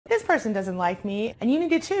this person doesn't like me, and you need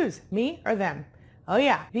to choose me or them. Oh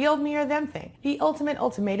yeah, the old me or them thing. The ultimate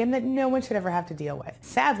ultimatum that no one should ever have to deal with.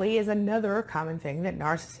 Sadly, is another common thing that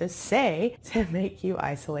narcissists say to make you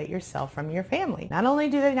isolate yourself from your family. Not only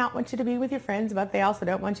do they not want you to be with your friends, but they also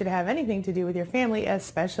don't want you to have anything to do with your family,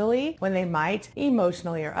 especially when they might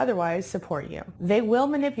emotionally or otherwise support you. They will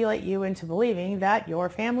manipulate you into believing that your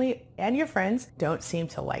family and your friends don't seem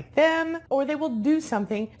to like them, or they will do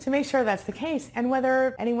something to make sure that's the case. And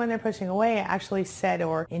whether anyone they're pushing away actually said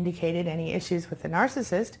or indicated any issues with the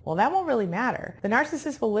narcissist, well, that won't really matter. The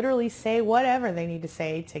narcissist will literally say whatever they need to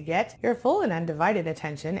say to get your full and undivided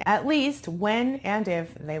attention, at least when and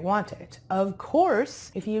if they want it. Of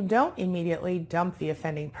course, if you don't immediately dump the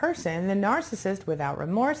offending person, the narcissist without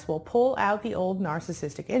remorse will pull out the old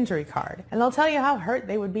narcissistic injury card, and they'll tell you how hurt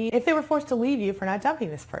they would be if they were forced to leave you for not dumping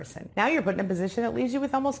this person. Now you're put in a position that leaves you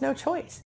with almost no choice.